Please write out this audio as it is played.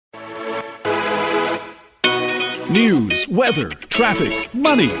News, weather, traffic,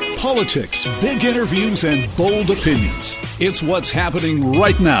 money, politics, big interviews, and bold opinions. It's what's happening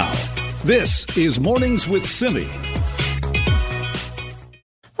right now. This is Mornings with Simi.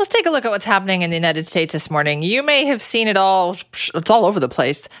 Let's take a look at what's happening in the United States this morning. You may have seen it all. It's all over the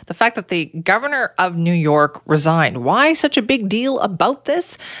place. The fact that the governor of New York resigned. Why such a big deal about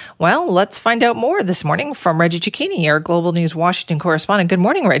this? Well, let's find out more this morning from Reggie Cicchini, our Global News Washington correspondent. Good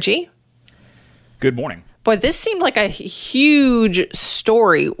morning, Reggie. Good morning. Boy, this seemed like a huge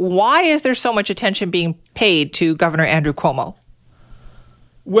story. Why is there so much attention being paid to Governor Andrew Cuomo?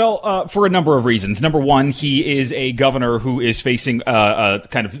 Well, for a number of reasons. Number one, he is a governor who is facing a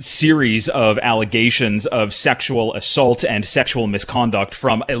kind of series of allegations of sexual assault and sexual misconduct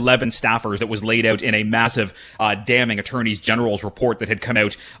from 11 staffers that was laid out in a massive, damning attorneys general's report that had come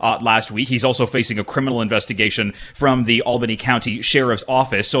out last week. He's also facing a criminal investigation from the Albany County Sheriff's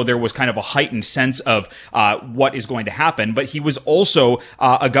Office. So there was kind of a heightened sense of what is going to happen. But he was also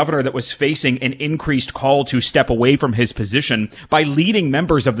a governor that was facing an increased call to step away from his position by leading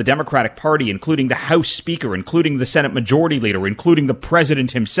members of the Democratic Party, including the House Speaker, including the Senate Majority Leader, including the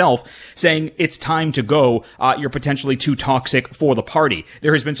President himself, saying it's time to go. You're potentially too toxic for the party.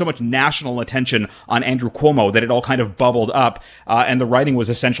 There has been so much national attention on Andrew Cuomo that it all kind of bubbled up, and the writing was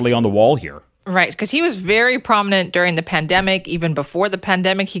essentially on the wall here. Right, because he was very prominent during the pandemic, even before the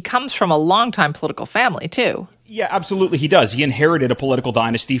pandemic. He comes from a longtime political family, too. Yeah, absolutely he does. He inherited a political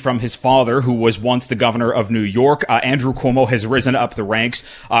dynasty from his father, who was once the governor of New York. Andrew Cuomo has risen up the ranks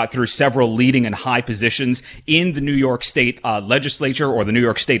through several leading and high positions in the New York State legislature or the New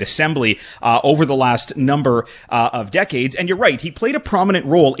York State Assembly over the last number of decades. And you're right, he played a prominent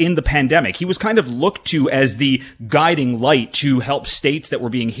role in the pandemic. He was kind of looked to as the guiding light to help states that were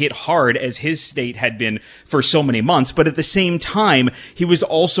being hit hard, as his state had been for so many months. But at the same time, he was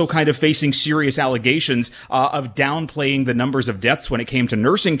also kind of facing serious allegations of downplaying the numbers of deaths when it came to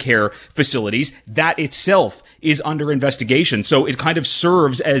nursing care facilities. That itself is under investigation. So it kind of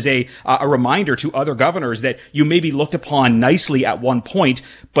serves as a reminder to other governors that you may be looked upon nicely at one point,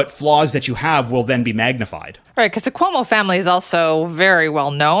 but flaws that you have will then be magnified. Right, because the Cuomo family is also very well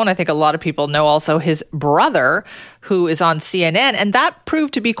known. I think a lot of people know also his brother, who is on CNN, and that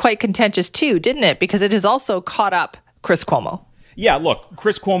proved to be quite contentious too, didn't it? Because it has also caught up Chris Cuomo. Yeah, look,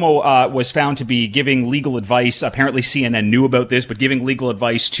 Chris Cuomo was found to be giving legal advice. Apparently CNN knew about this, but giving legal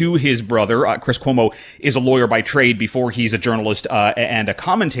advice to his brother. Chris Cuomo is a lawyer by trade before he's a journalist and a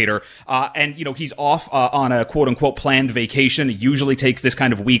commentator. And, you know, he's off on a quote-unquote planned vacation. He usually takes this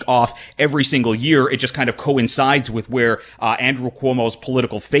kind of week off every single year. It just kind of coincides with where Andrew Cuomo's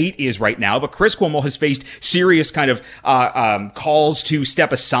political fate is right now. But Chris Cuomo has faced serious kind of calls to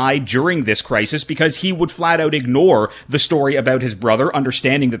step aside during this crisis because he would flat out ignore the story about his brother,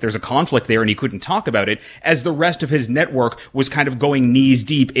 understanding that there's a conflict there and he couldn't talk about it, as the rest of his network was kind of going knees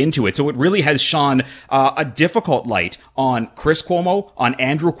deep into it. So it really has shone a difficult light on Chris Cuomo, on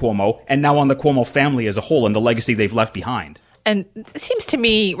Andrew Cuomo, and now on the Cuomo family as a whole and the legacy they've left behind. And it seems to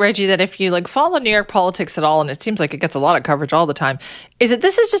me, Reggie, that if you follow New York politics at all, and it seems like it gets a lot of coverage all the time, is that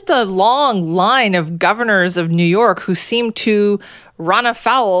this is just a long line of governors of New York who seem to run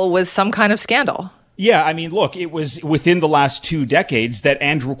afoul with some kind of scandal. Yeah, I mean, look, it was within the last 2 decades that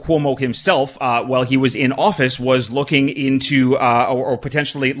Andrew Cuomo himself, while he was in office, was looking into or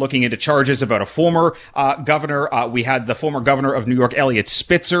potentially looking into charges about a former governor. We had the former governor of New York, Eliot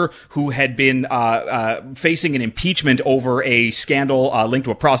Spitzer, who had been facing an impeachment over a scandal linked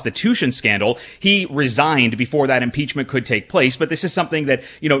to a prostitution scandal. He resigned before that impeachment could take place. But this is something that,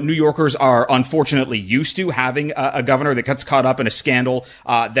 you know, New Yorkers are unfortunately used to, having a governor that gets caught up in a scandal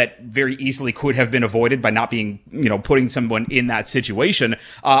that very easily could have been avoided by not being, you know, putting someone in that situation.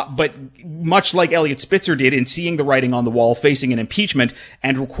 But much like Eliot Spitzer did in seeing the writing on the wall, facing an impeachment,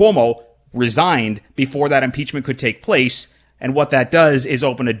 Andrew Cuomo resigned before that impeachment could take place. And what that does is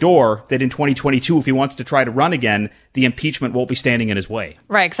open a door that in 2022, if he wants to try to run again, the impeachment won't be standing in his way.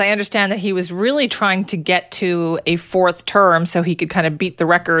 Right, because I understand that he was really trying to get to a 4th term so he could kind of beat the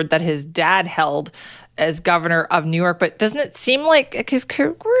record that his dad held as governor of New York. But doesn't it seem like his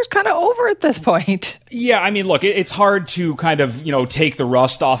career is kind of over at this point? Yeah, I mean, look, it's hard to kind of, you know, take the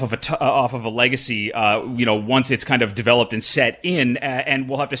rust off of a legacy, you know, once it's kind of developed and set in. And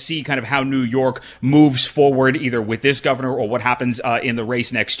we'll have to see kind of how New York moves forward, either with this governor or what happens in the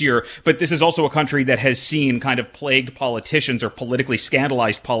race next year. But this is also a country that has seen kind of plagued politicians or politically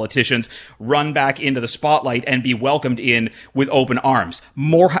scandalized politicians run back into the spotlight and be welcomed in with open arms.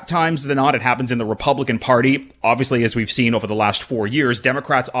 More times than not, it happens in the Republican Republican Party. Obviously, as we've seen over the last 4 years,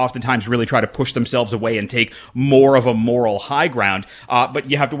 Democrats oftentimes really try to push themselves away and take more of a moral high ground. But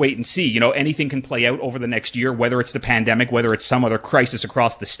you have to wait and see. You know, anything can play out over the next year, whether it's the pandemic, whether it's some other crisis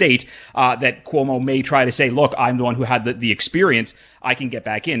across the state, that Cuomo may try to say, look, I'm the one who had the experience. I can get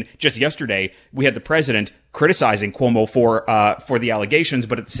back in. Just yesterday, we had the president criticizing Cuomo for the allegations,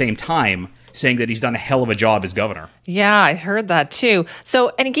 but at the same time saying that he's done a hell of a job as governor. Yeah, I heard that too.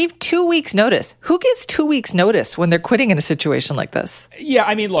 So, and he gave 2 weeks notice. Who gives 2 weeks notice when they're quitting in a situation like this? Yeah,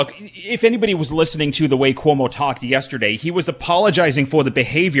 I mean, look, if anybody was listening to the way Cuomo talked yesterday, he was apologizing for the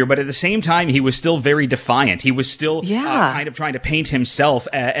behavior, but at the same time, he was still very defiant. He was still kind of trying to paint himself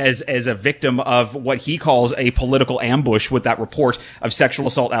as a victim of what he calls a political ambush with that report of sexual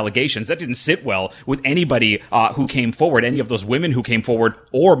assault allegations. That didn't sit well with anybody who came forward, any of those women who came forward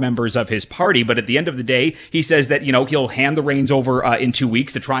or members of his party. But at the end of the day, he says that, you know, he'll hand the reins over in 2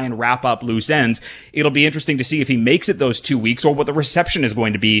 weeks to try and wrap up loose ends. It'll be interesting to see if he makes it those 2 weeks or what the reception is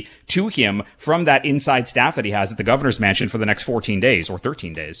going to be to him from that inside staff that he has at the governor's mansion for the next 14 days or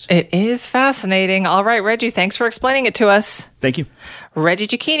 13 days. It is fascinating. All right, Reggie, thanks for explaining it to us. Thank you. Reggie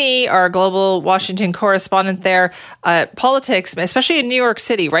Cicchini, our global Washington correspondent there. Politics, especially in New York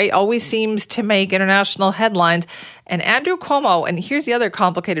City, right, always seems to make international headlines. And Andrew Cuomo, and here's the other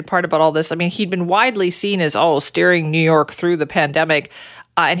complicated part about all this. I mean, he'd been widely seen as, steering New York through the pandemic.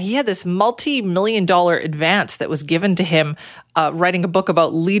 And he had this multi-million-dollar advance that was given to him writing a book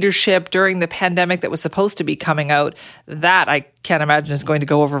about leadership during the pandemic that was supposed to be coming out. That I can't imagine is going to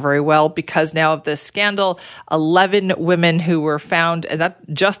go over very well because now of this scandal, 11 women who were found, and not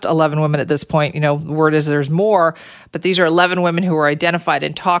just 11 women at this point, you know, word is there's more, but these are 11 women who were identified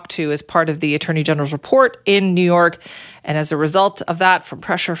and talked to as part of the Attorney General's report in New York. And as a result of that, from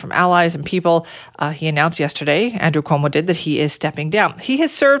pressure from allies and people, he announced yesterday, Andrew Cuomo did, that he is stepping down. He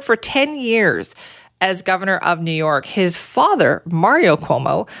has served for 10 years as governor of New York. His father, Mario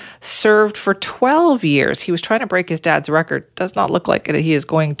Cuomo, served for 12 years. He was trying to break his dad's record. Does not look like he is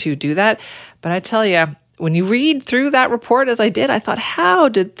going to do that. But I tell you, when you read through that report, as I did, I thought, how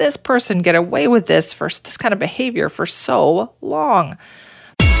did this person get away with this kind of behavior for so long?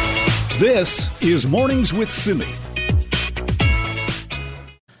 This is Mornings with Simi.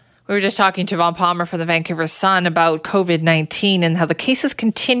 We were just talking to Vaughn Palmer from the Vancouver Sun about COVID-19 and how the cases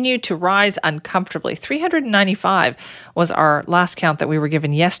continue to rise uncomfortably. 395 was our last count that we were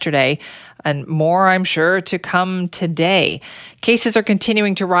given yesterday, and more, I'm sure, to come today. Cases are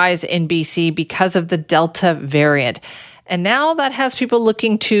continuing to rise in BC because of the Delta variant. And now that has people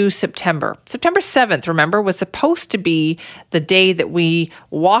looking to September. September 7th, remember, was supposed to be the day that we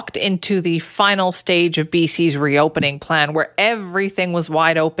walked into the final stage of BC's reopening plan where everything was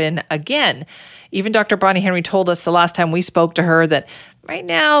wide open again. Even Dr. Bonnie Henry told us the last time we spoke to her that right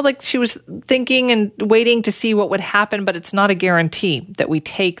now, like she was thinking and waiting to see what would happen, but it's not a guarantee that we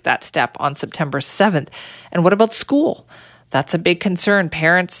take that step on September 7th. And what about school? That's a big concern.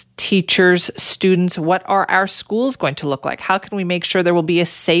 Parents, teachers, students, what are our schools going to look like? How can we make sure there will be a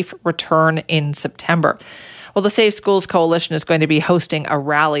safe return in September? Well, the Safe Schools Coalition is going to be hosting a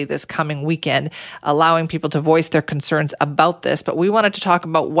rally this coming weekend, allowing people to voice their concerns about this. But we wanted to talk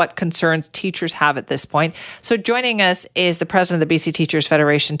about what concerns teachers have at this point. So joining us is the president of the BC Teachers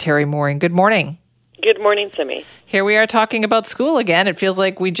Federation, Terry Mooring. Good morning. Good morning, Simi. Here we are talking about school again. It feels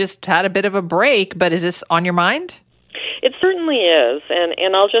like we just had a bit of a break, but is this on your mind? It certainly is,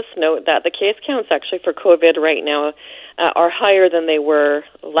 and I'll just note that the case counts actually for COVID right now are higher than they were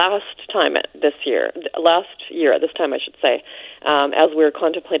last year at this time, I should say, as we were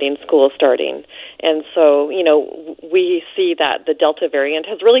contemplating school starting. And so, you know, we see that the Delta variant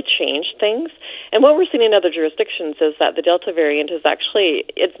has really changed things. And what we're seeing in other jurisdictions is that the Delta variant is actually,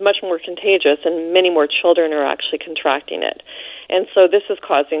 it's much more contagious and many more children are actually contracting it. And so this is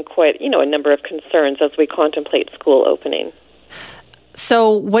causing quite, a number of concerns as we contemplate school opening. So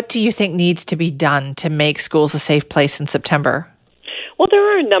what do you think needs to be done to make schools a safe place in September? Well, there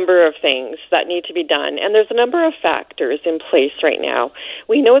are a number of things that need to be done, and there's a number of factors in place right now.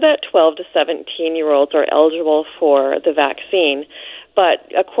 We know that 12 to 17-year-olds are eligible for the vaccine,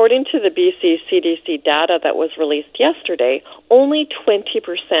 but according to the BC CDC data that was released yesterday, only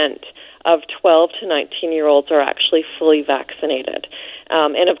 20% of 12 to 19-year-olds are actually fully vaccinated.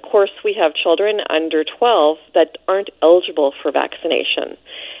 And of course, we have children under 12 that aren't eligible for vaccination.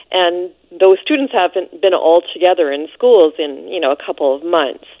 And those students haven't been all together in schools in, a couple of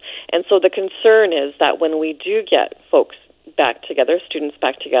months. And so the concern is that when we do get folks back together, students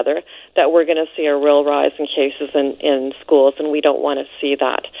back together, that we're going to see a real rise in cases in schools, and we don't want to see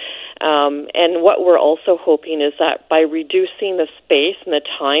that. And what we're also hoping is that by reducing the space and the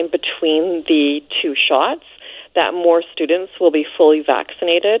time between the two shots, that more students will be fully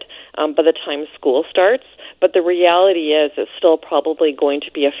vaccinated by the time school starts. But the reality is it's still probably going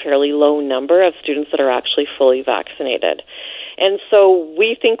to be a fairly low number of students that are actually fully vaccinated. And so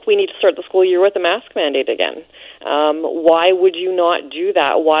we think we need to start the school year with a mask mandate again. Why would you not do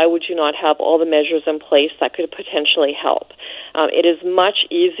that? Why would you not have all the measures in place that could potentially help? It is much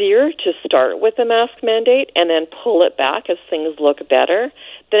easier to start with a mask mandate and then pull it back as things look better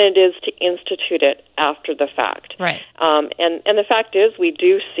than it is to institute it after the fact. Right. And the fact is, we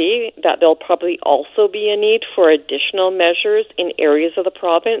do see that there'll probably also be a need for additional measures in areas of the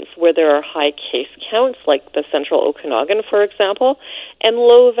province where there are high case counts, like the Central Okanagan, for example, and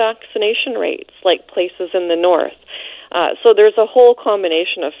low vaccination rates, like places in the north. So there's a whole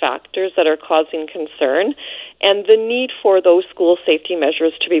combination of factors that are causing concern, and the need for those school safety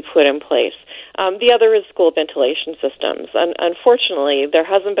measures to be put in place. The other is school ventilation systems. Unfortunately, there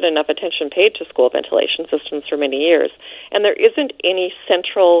hasn't been enough attention paid to school ventilation systems for many years, and there isn't any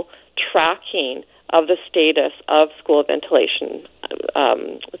central tracking of the status of school ventilation.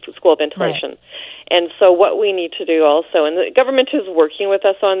 Right. And so what we need to do also, and the government is working with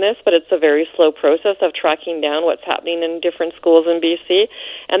us on this, but it's a very slow process of tracking down what's happening in different schools in BC,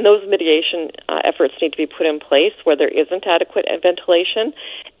 and those mitigation efforts need to be put in place where there isn't adequate ventilation,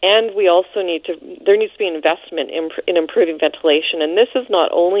 and there needs to be investment in improving ventilation, and this is not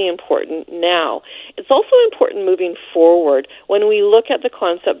only important now, it's also important moving forward when we look at the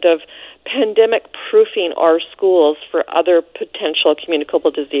concept of pandemic-proofing our schools for other potential communicable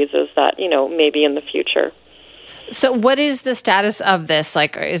diseases that, may be in the future. So what is the status of this?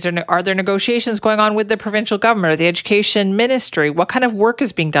 Like, are there negotiations going on with the provincial government or the education ministry? What kind of work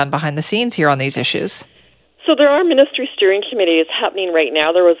is being done behind the scenes here on these issues? So there are ministry steering committees happening right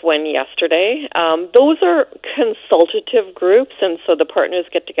now. There was one yesterday. Those are consultative groups, and so the partners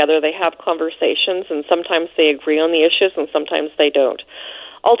get together, they have conversations, and sometimes they agree on the issues and sometimes they don't.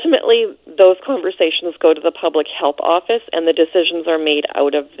 Ultimately, those conversations go to the Public Health Office, and the decisions are made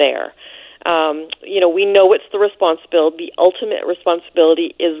out of there. We know it's the responsibility. The ultimate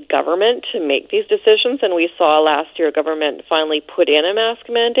responsibility is government to make these decisions, and we saw last year government finally put in a mask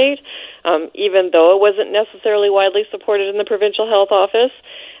mandate, even though it wasn't necessarily widely supported in the Provincial Health Office.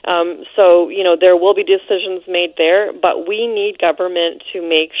 There will be decisions made there, but we need government to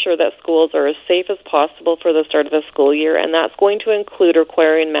make sure that schools are as safe as possible for the start of the school year, and that's going to include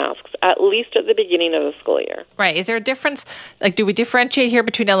requiring masks, at least at the beginning of the school year. Right. Is there a difference? Like, do we differentiate here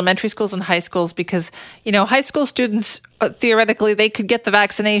between elementary schools and high schools? Because, high school students, theoretically, they could get the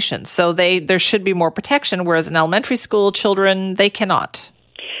vaccination, so there should be more protection, whereas in elementary school children, they cannot.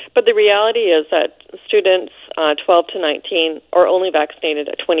 But the reality is that students 12 to 19 are only vaccinated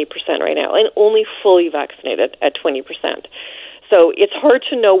at 20% right now, and only fully vaccinated at 20%. So it's hard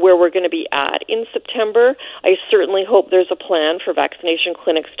to know where we're going to be at in September. I certainly hope there's a plan for vaccination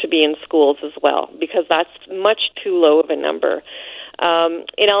clinics to be in schools as well, because that's much too low of a number.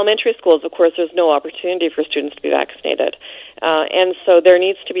 In elementary schools, of course, there's no opportunity for students to be vaccinated. And so there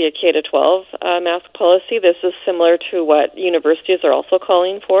needs to be a K-12 mask policy. This is similar to what universities are also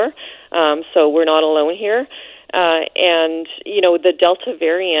calling for. So we're not alone here. The Delta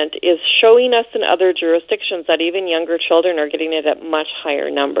variant is showing us in other jurisdictions that even younger children are getting it at much higher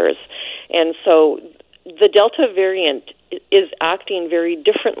numbers. And so the Delta variant is acting very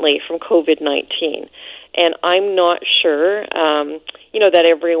differently from COVID-19. And I'm not sure, that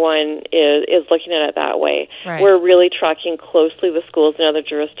everyone is looking at it that way. Right. We're really tracking closely the schools in other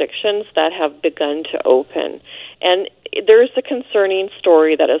jurisdictions that have begun to open. And there's a concerning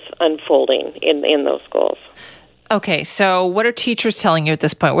story that is unfolding in those schools. Okay, so what are teachers telling you at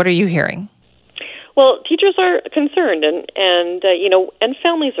this point? What are you hearing? Well, teachers are concerned, and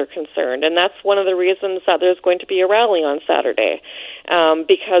families are concerned, and that's one of the reasons that there's going to be a rally on Saturday,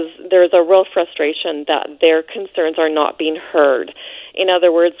 because there's a real frustration that their concerns are not being heard. In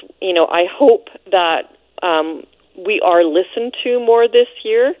other words, I hope that we are listened to more this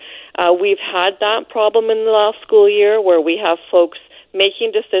year. We've had that problem in the last school year where we have folks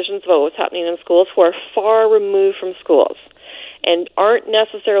making decisions about what's happening in schools who are far removed from schools and aren't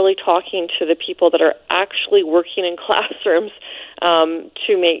necessarily talking to the people that are actually working in classrooms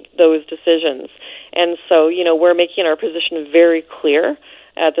to make those decisions. And so, we're making our position very clear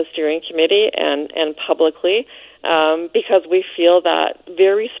at the steering committee and publicly because we feel that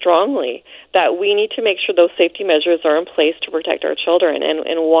very strongly that we need to make sure those safety measures are in place to protect our children.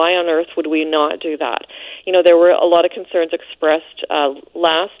 And why on earth would we not do that? There were a lot of concerns expressed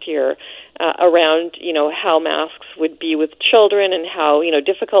last year around, how masks would be with children and how,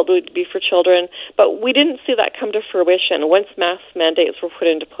 difficult it would be for children. But we didn't see that come to fruition. Once mask mandates were put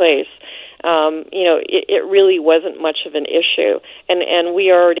into place, it really wasn't much of an issue. And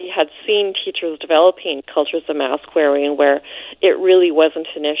we already had seen teachers developing cultures of mask wearing where it really wasn't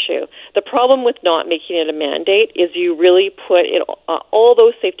an issue. The problem with not making it a mandate is you really put all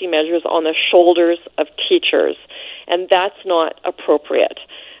those safety measures on the shoulders of teachers, and that's not appropriate.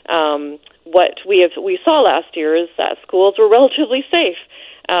 What we saw last year is that schools were relatively safe,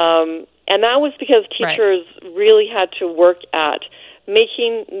 and that was because teachers really had to work at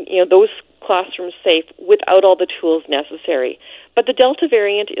making those classrooms safe without all the tools necessary. But the Delta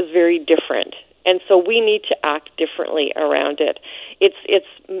variant is very different, and so we need to act differently around it. It's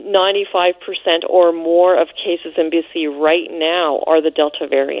 95% or more of cases in BC right now are the Delta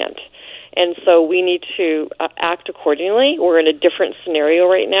variant. And so we need to act accordingly. We're in a different scenario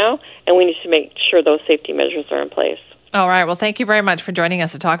right now, and we need to make sure those safety measures are in place. All right. Well, thank you very much for joining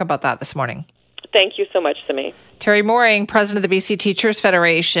us to talk about that this morning. Thank you so much, Simi. Terry Mooring, president of the BC Teachers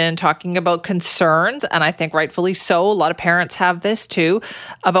Federation, talking about concerns, and I think rightfully so, a lot of parents have this too,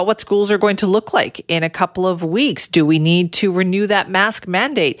 about what schools are going to look like in a couple of weeks. Do we need to renew that mask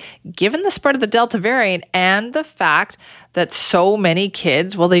mandate, given the spread of the Delta variant and the fact that so many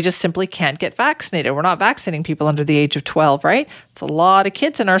kids, well, they just simply can't get vaccinated. We're not vaccinating people under the age of 12, right? It's a lot of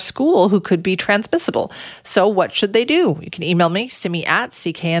kids in our school who could be transmissible. So what should they do? You can email me,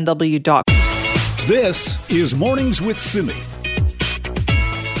 simi@cknw.com. This is Mornings with Simi.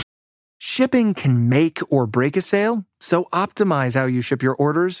 Shipping can make or break a sale, so optimize how you ship your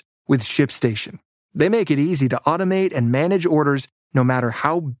orders with ShipStation. They make it easy to automate and manage orders no matter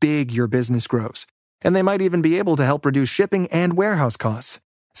how big your business grows. And they might even be able to help reduce shipping and warehouse costs.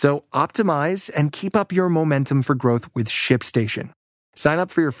 So optimize and keep up your momentum for growth with ShipStation. Sign up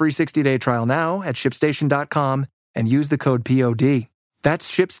for your free 60-day trial now at ShipStation.com and use the code POD.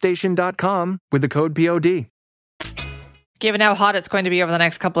 That's ShipStation.com with the code POD. Given how hot it's going to be over the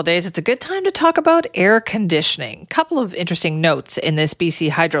next couple of days, it's a good time to talk about air conditioning. A couple of interesting notes in this BC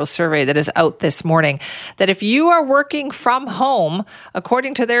Hydro survey that is out this morning, that if you are working from home,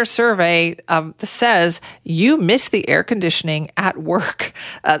 according to their survey, says you miss the air conditioning at work.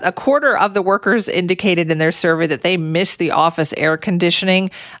 A quarter of the workers indicated in their survey that they miss the office air conditioning,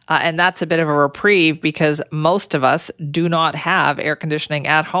 and that's a bit of a reprieve because most of us do not have air conditioning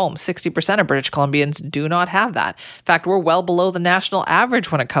at home. 60% of British Columbians do not have that. In fact, we're well below the national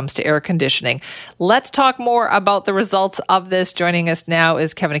average when it comes to air conditioning. Let's talk more about the results of this. Joining us now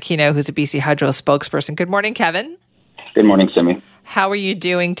is Kevin Aquino, who's a BC Hydro spokesperson. Good morning, Kevin. Good morning, Simi. How are you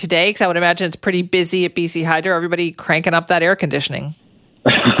doing today? Because I would imagine it's pretty busy at BC Hydro. Everybody cranking up that air conditioning.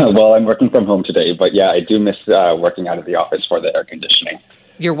 Well, I'm working from home today, but yeah, I do miss working out of the office for the air conditioning.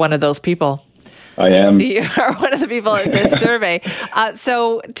 You're one of those people. I am. You are one of the people in this survey.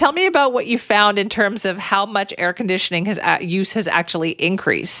 So tell me about what you found in terms of how much air conditioning use has actually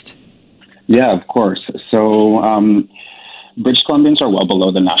increased. Yeah, of course. So British Columbians are well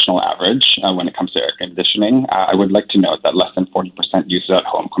below the national average when it comes to air conditioning. I would like to note that less than 40% use it at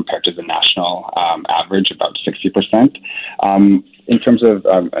home compared to the national average, about 60%. In terms of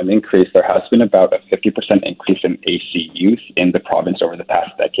an increase, there has been about a 50% increase in AC use in the province over the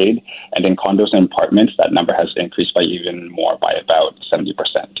past decade. And in condos and apartments, that number has increased by even more, by about 70%.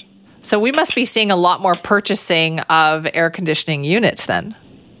 So we must be seeing a lot more purchasing of air conditioning units then.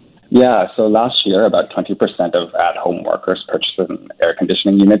 Yeah, so last year, about 20% of at-home workers purchased an air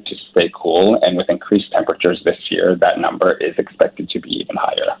conditioning unit to stay cool. And with increased temperatures this year, that number is expected to be even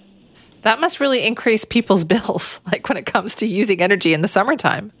higher. That must really increase people's bills, like when it comes to using energy in the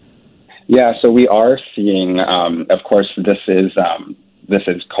summertime. Yeah, so we are seeing, of course, this is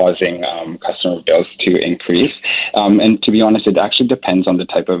causing customer bills to increase. And to be honest, it actually depends on the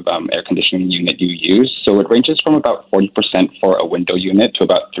type of air conditioning unit you use. So it ranges from about 40% for a window unit to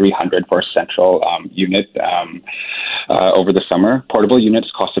about $300 for a central unit over the summer. Portable units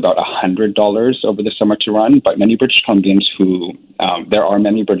cost about $100 over the summer to run, but many British Columbians there are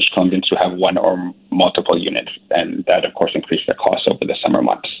many British Columbians who have one or multiple units, and that, of course, increase their costs over the summer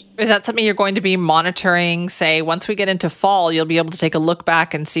months. Is that something you're going to be monitoring, say, once we get into fall, you'll be able to take a look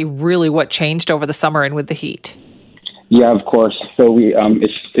back and see really what changed over the summer and with the heat? Yeah, of course. So we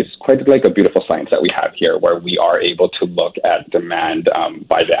it's quite like a beautiful science that we have here, where we are able to look at demand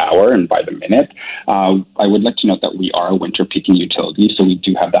by the hour and by the minute. I would like to note that we are a winter peaking utility, so we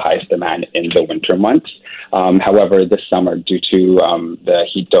do have the highest demand in the winter months. However, this summer, due to the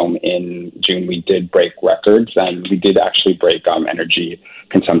heat dome in June, we did break records, and we did actually break energy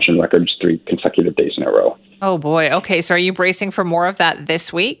consumption records 3 consecutive days in a row. Oh boy. Okay, so are you bracing for more of that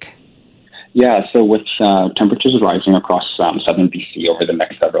this week? Yeah, so with temperatures rising across southern BC over the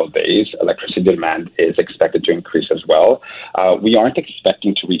next several days, electricity demand is expected to increase as well. We aren't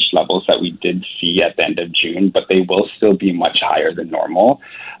expecting to reach levels that we did see at the end of June, but they will still be much higher than normal.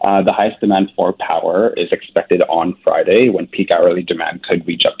 The highest demand for power is expected on Friday, when peak hourly demand could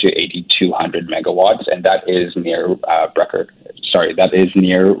reach up to 8,200 megawatts, and that is near record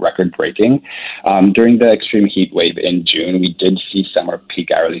breaking. During the extreme heat wave in June, we did see summer peak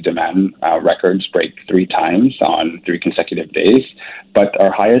hourly demand records break 3 times on 3 consecutive days, but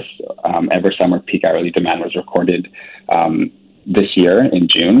our highest ever summer peak hourly demand was recorded this year in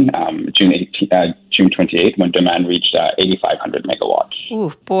June 28, when demand reached 8,500 megawatts.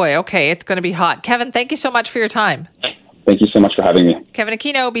 Ooh, boy, okay, it's going to be hot. Kevin, thank you so much for your time. Thank you so much for having me. Kevin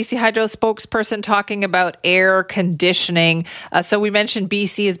Aquino, BC Hydro spokesperson, talking about air conditioning. So we mentioned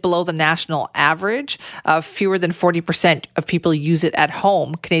BC is below the national average. Fewer than 40% of people use it at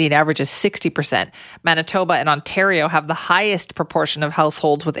home. Canadian average is 60%. Manitoba and Ontario have the highest proportion of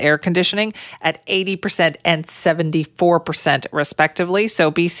households with air conditioning at 80% and 74% respectively.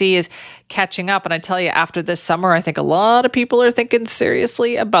 So BC is catching up. And I tell you, after this summer, I think a lot of people are thinking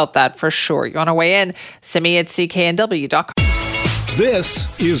seriously about that for sure. You want to weigh in? Simi at CKNW.com.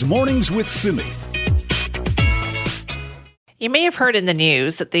 This is Mornings with Simi. You may have heard in the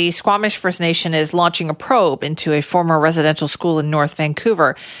news that the Squamish First Nation is launching a probe into a former residential school in North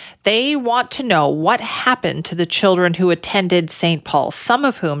Vancouver. They want to know what happened to the children who attended St. Paul, some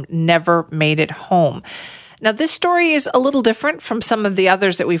of whom never made it home. Now, this story is a little different from some of the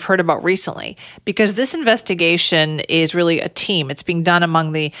others that we've heard about recently, because this investigation is really a team. It's being done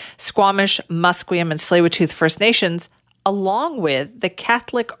among the Squamish, Musqueam, and Tsleil-Waututh First Nations, along with the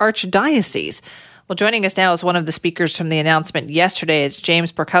Catholic Archdiocese. Well, joining us now is one of the speakers from the announcement yesterday. It's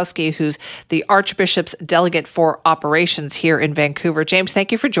James Borkowski, who's the Archbishop's delegate for operations here in Vancouver. James,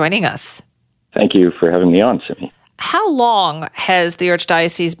 thank you for joining us. Thank you for having me on, Simi. How long has the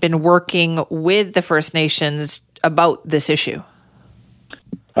Archdiocese been working with the First Nations about this issue?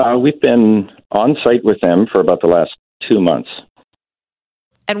 We've been on site with them for about the last 2 months.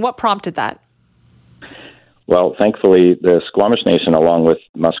 And what prompted that? Well, thankfully, the Squamish Nation, along with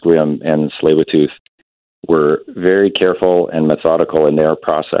Musqueam and Tsleil-Waututh, were very careful and methodical in their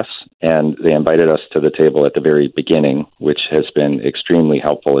process, and they invited us to the table at the very beginning, which has been extremely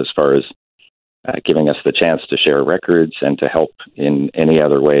helpful as far as giving us the chance to share records and to help in any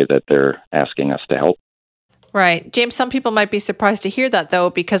other way that they're asking us to help. Right. James, some people might be surprised to hear that, though,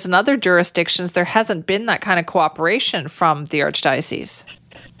 because in other jurisdictions, there hasn't been that kind of cooperation from the Archdiocese.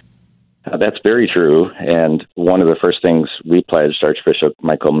 That's very true. And one of the first things we pledged, Archbishop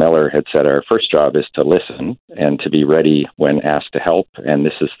Michael Miller had said our first job is to listen and to be ready when asked to help. And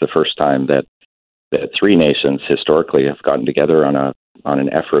this is the first time that 3 nations historically have gotten together on an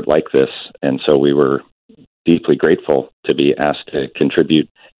effort like this. And so we were deeply grateful to be asked to contribute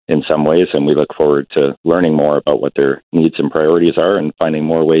in some ways. And we look forward to learning more about what their needs and priorities are and finding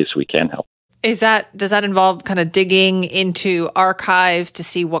more ways we can help. Does that involve kind of digging into archives to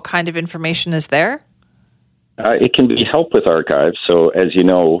see what kind of information is there? It can be help with archives. So as you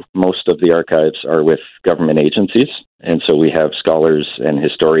know, most of the archives are with government agencies. And so we have scholars and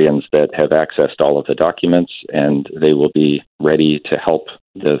historians that have accessed all of the documents, and they will be ready to help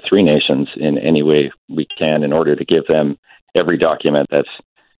the 3 nations in any way we can in order to give them every document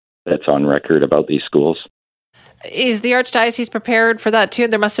that's on record about these schools. Is the Archdiocese prepared for that too?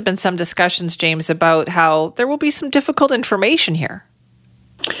 There must have been some discussions, James, about how there will be some difficult information here.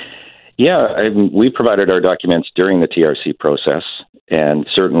 Yeah, we provided our documents during the TRC process, and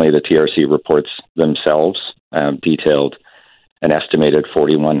certainly the TRC reports themselves detailed an estimated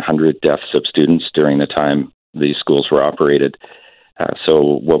 4,100 deaths of students during the time these schools were operated.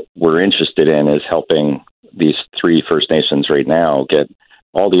 So what we're interested in is helping these 3 First Nations right now get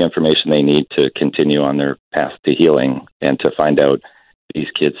all the information they need to continue on their path to healing and to find out these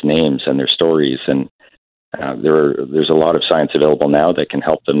kids' names and their stories. And there's a lot of science available now that can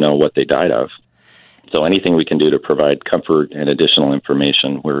help them know what they died of. So anything we can do to provide comfort and additional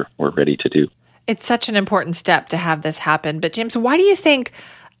information, we're ready to do. It's such an important step to have this happen. But James, why do you think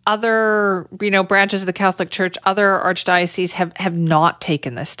other branches of the Catholic Church, other archdioceses have not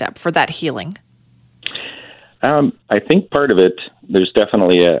taken this step for that healing? I think part of it, there's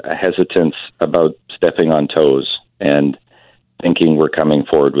definitely a hesitance about stepping on toes and thinking we're coming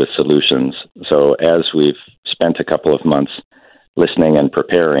forward with solutions. So as we've spent a couple of months listening and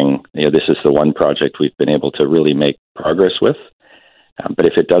preparing, this is the one project we've been able to really make progress with. But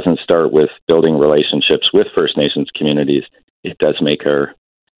if it doesn't start with building relationships with First Nations communities, it does make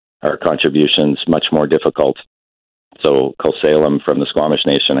our contributions much more difficult. So Salem from the Squamish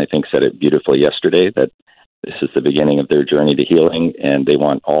Nation, I think, said it beautifully yesterday that this is the beginning of their journey to healing, and they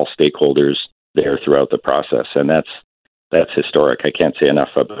want all stakeholders there throughout the process. And that's historic. I can't say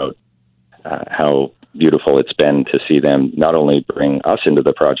enough about how beautiful it's been to see them not only bring us into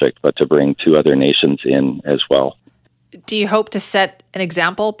the project, but to bring 2 other nations in as well. Do you hope to set an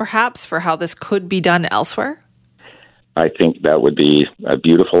example, perhaps, for how this could be done elsewhere? I think that would be a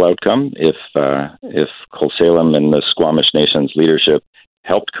beautiful outcome if Salem and the Squamish Nation's leadership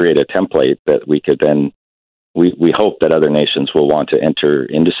helped create a template that we could then, we hope that other nations will want to enter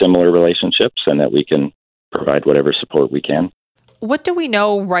into similar relationships and that we can provide whatever support we can. What do we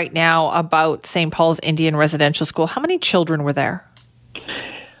know right now about St. Paul's Indian Residential School? How many children were there?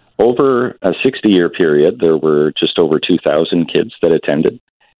 Over a 60-year period, there were just over 2,000 kids that attended.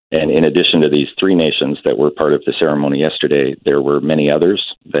 And in addition to these 3 nations that were part of the ceremony yesterday, there were many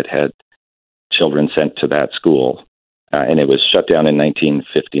others that had children sent to that school. And it was shut down in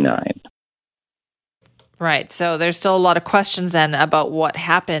 1959. Right. So there's still a lot of questions then about what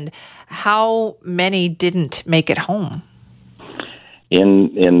happened. How many didn't make it home?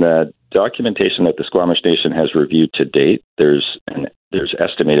 In the documentation that the Squamish Nation has reviewed to date, there's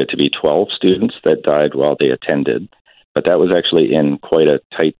estimated to be 12 students that died while they attended, but that was actually in quite a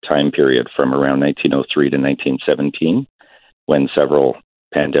tight time period from around 1903 to 1917, when several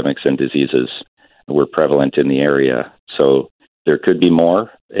pandemics and diseases were prevalent in the area. So there could be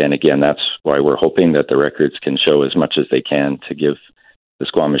more, and again, that's why we're hoping that the records can show as much as they can to give the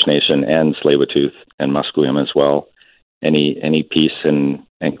Squamish Nation and Tsleil-Waututh and Musqueam as well any peace and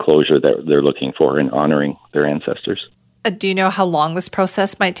closure that they're looking for in honoring their ancestors. Do you know how long this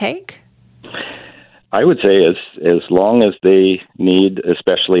process might take? I would say as long as they need,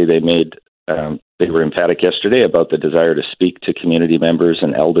 especially they were emphatic yesterday about the desire to speak to community members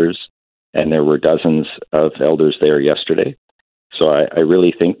and elders, and there were dozens of elders there yesterday. So I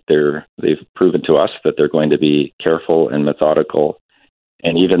really think they've proven to us that they're going to be careful and methodical,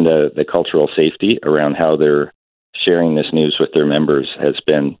 and even the cultural safety around how they're sharing this news with their members has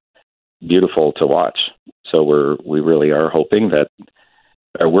been beautiful to watch. So we really are hoping that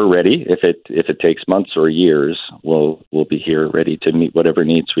we're ready. If it takes months or years, we'll be here ready to meet whatever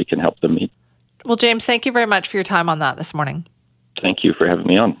needs we can help them meet. Well, James, thank you very much for your time on that this morning. Thank you for having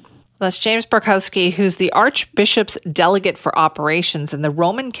me on. That's James Borkowski, who's the Archbishop's Delegate for Operations in the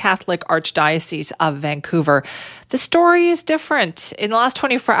Roman Catholic Archdiocese of Vancouver. The story is different. In the last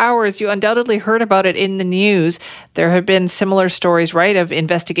 24 hours, you undoubtedly heard about it in the news. There have been similar stories, right, of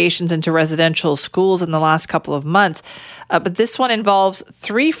investigations into residential schools in the last couple of months. But this one involves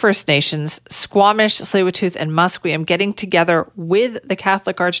 3 First Nations, Squamish, Tsleil-Waututh, and Musqueam, getting together with the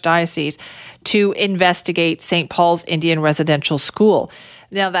Catholic Archdiocese to investigate St. Paul's Indian Residential School.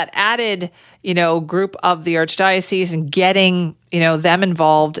 Now, that added, group of the Archdiocese and getting, them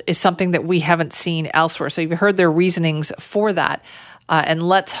involved is something that we haven't seen elsewhere. So you've heard their reasonings for that. And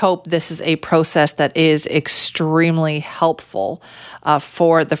let's hope this is a process that is extremely helpful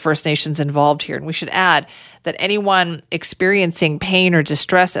for the First Nations involved here. And we should add that anyone experiencing pain or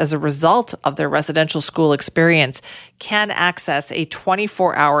distress as a result of their residential school experience can access a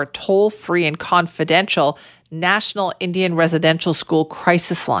 24-hour toll-free and confidential National Indian Residential School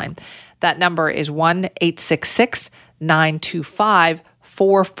Crisis Line. That number is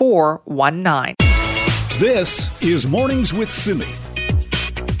 1-866-925-4419. This is Mornings with Simi.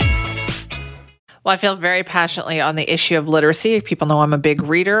 Well, I feel very passionately on the issue of literacy. People know I'm a big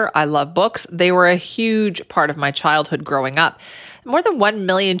reader. I love books. They were a huge part of my childhood growing up. More than 1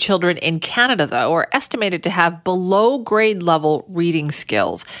 million children in Canada, though, are estimated to have below grade level reading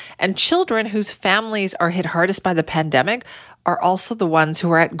skills. And children whose families are hit hardest by the pandemic are also the ones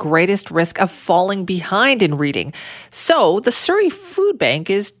who are at greatest risk of falling behind in reading. So the Surrey Food Bank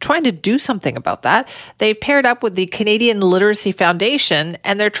is trying to do something about that. They've paired up with the Canadian Literacy Foundation,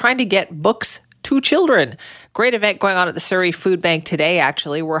 and they're trying to get books to children. Great event going on at the Surrey Food Bank today,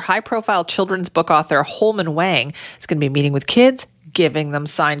 actually, where high-profile children's book author Holman Wang is going to be meeting with kids, giving them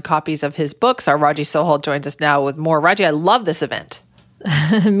signed copies of his books. Our Raji Sohal joins us now with more. Raji, I love this event.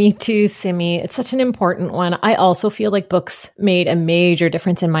 Me too, Simi. It's such an important one. I also feel like books made a major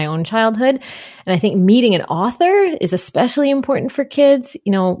difference in my own childhood. And I think meeting an author is especially important for kids.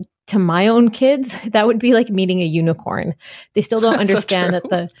 To my own kids, that would be like meeting a unicorn. They still don't understand that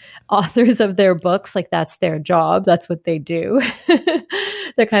the authors of their books, that's their job. That's what they do.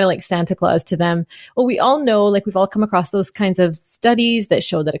 They're kind of like Santa Claus to them. Well, we all know, we've all come across those kinds of studies that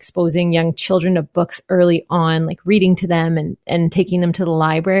show that exposing young children to books early on, like reading to them and taking them to the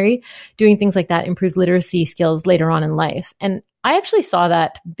library, doing things like that improves literacy skills later on in life. And I actually saw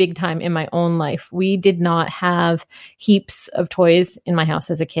that big time in my own life. We did not have heaps of toys in my house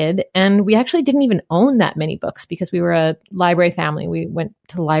as a kid, and we actually didn't even own that many books because we were a library family. We went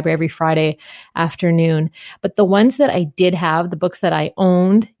to the library every Friday afternoon. But the ones that I did have, the books that I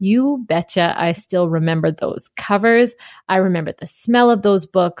owned, you betcha I still remember those covers. I remember the smell of those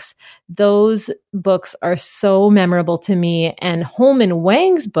books. Those books are so memorable to me. And Holman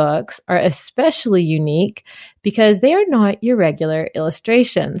Wang's books are especially unique because they are not your regular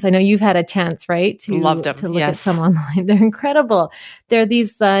illustrations. I know you've had a chance, right? Loved them. To look at some online. They're incredible. They're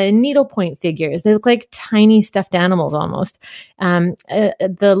these needlepoint figures. They look like tiny stuffed animals almost.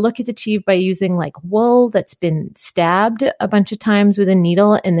 The look is achieved by using like wool that's been stabbed a bunch of times with a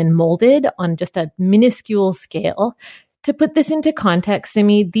needle and then molded on just a minuscule scale. To put this into context,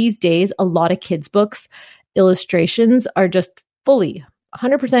 Simi, these days, a lot of kids' books illustrations are just fully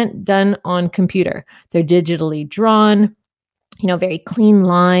 100% done on computer. They're digitally drawn, very clean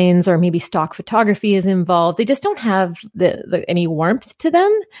lines, or maybe stock photography is involved. They just don't have any warmth to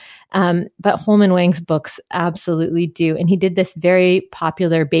them. But Holman Wang's books absolutely do. And he did this very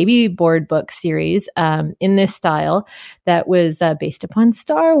popular baby board book series in this style that was based upon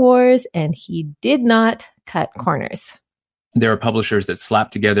Star Wars, and he did not cut corners. There are publishers that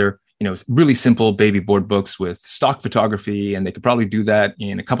slap together really simple baby board books with stock photography, and they could probably do that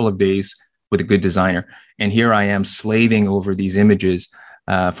in a couple of days with a good designer. And here I am slaving over these images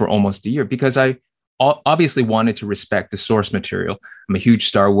for almost a year because I obviously wanted to respect the source material. I'm a huge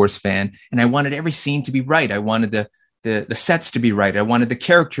Star Wars fan, and I wanted every scene to be right. I wanted the sets to be right. I wanted the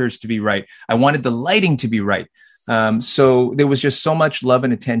characters to be right. I wanted the lighting to be right. So there was just so much love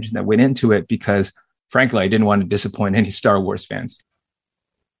and attention that went into it because, frankly, I didn't want to disappoint any Star Wars fans.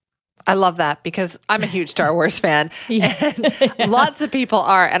 I love that because I'm a huge Star Wars fan. And lots of people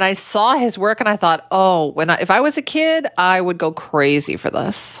are. And I saw his work and I thought, if I was a kid, I would go crazy for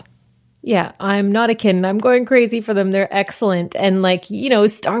this. Yeah, I'm not a kid and I'm going crazy for them. They're excellent. And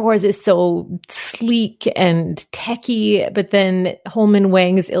Star Wars is so sleek and techy, but then Holman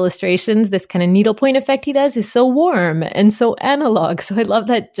Wang's illustrations, this kind of needlepoint effect he does is so warm and so analog. So I love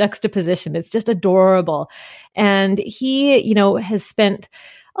that juxtaposition. It's just adorable. And he, has spent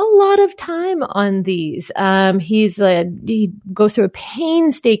a lot of time on these. He goes through a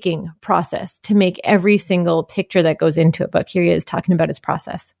painstaking process to make every single picture that goes into a book. Here he is talking about his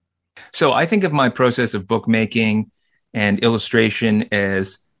process. So I think of my process of bookmaking and illustration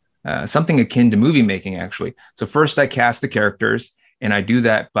as something akin to movie making, actually. So first I cast the characters, and I do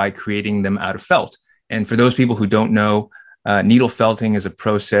that by creating them out of felt. And for those people who don't know, needle felting is a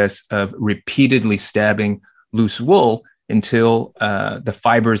process of repeatedly stabbing loose wool until the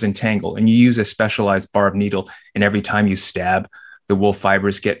fibers entangle. And you use a specialized barbed needle. And every time you stab, the wool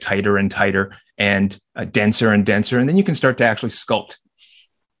fibers get tighter and tighter and denser and denser. And then you can start to actually sculpt.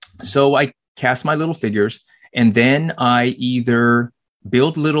 So I cast my little figures, and then I either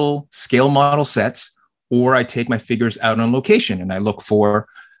build little scale model sets, or I take my figures out on location and I look for,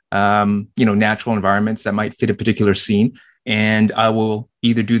 natural environments that might fit a particular scene. And I will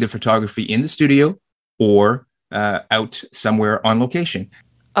either do the photography in the studio or out somewhere on location.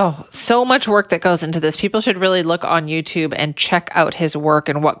 Oh, so much work that goes into this. People should really look on YouTube and check out his work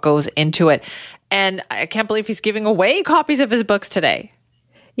and what goes into it. And I can't believe he's giving away copies of his books today.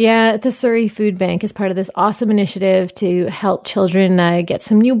 Yeah, the Surrey Food Bank is part of this awesome initiative to help children get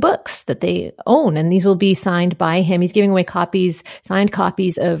some new books that they own. And these will be signed by him. He's giving away signed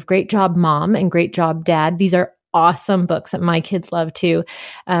copies of Great Job Mom and Great Job Dad. These are awesome books that my kids love too.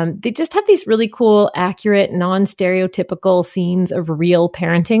 They just have these really cool, accurate, non-stereotypical scenes of real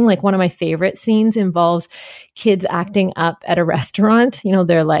parenting. Like one of my favorite scenes involves kids acting up at a restaurant.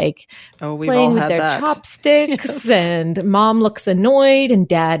 They're like playing with their chopsticks and mom looks annoyed and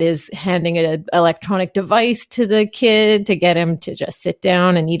dad is handing an electronic device to the kid to get him to just sit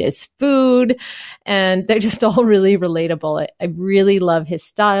down and eat his food. And they're just all really relatable. I really love his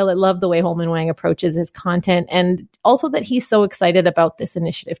style. I love the way Holman Wang approaches his content, and also that he's so excited about this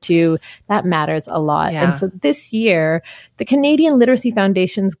initiative too. That matters a lot. Yeah. And so this year, the Canadian Literacy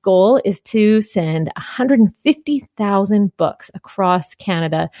Foundation's goal is to send 150,000 books across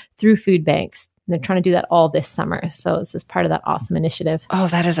Canada through food banks. And they're trying to do that all this summer. So this is part of that awesome initiative. Oh,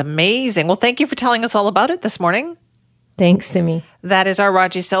 that is amazing. Well, thank you for telling us all about it this morning. Thanks, Simi. That is our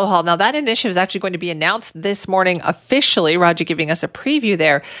Raji Sohal. Now, that initiative is actually going to be announced this morning officially. Raji giving us a preview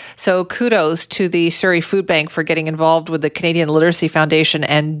there. So kudos to the Surrey Food Bank for getting involved with the Canadian Literacy Foundation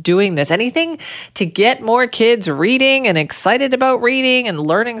and doing this. Anything to get more kids reading and excited about reading and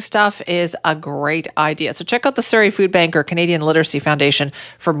learning stuff is a great idea. So check out the Surrey Food Bank or Canadian Literacy Foundation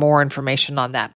for more information on that.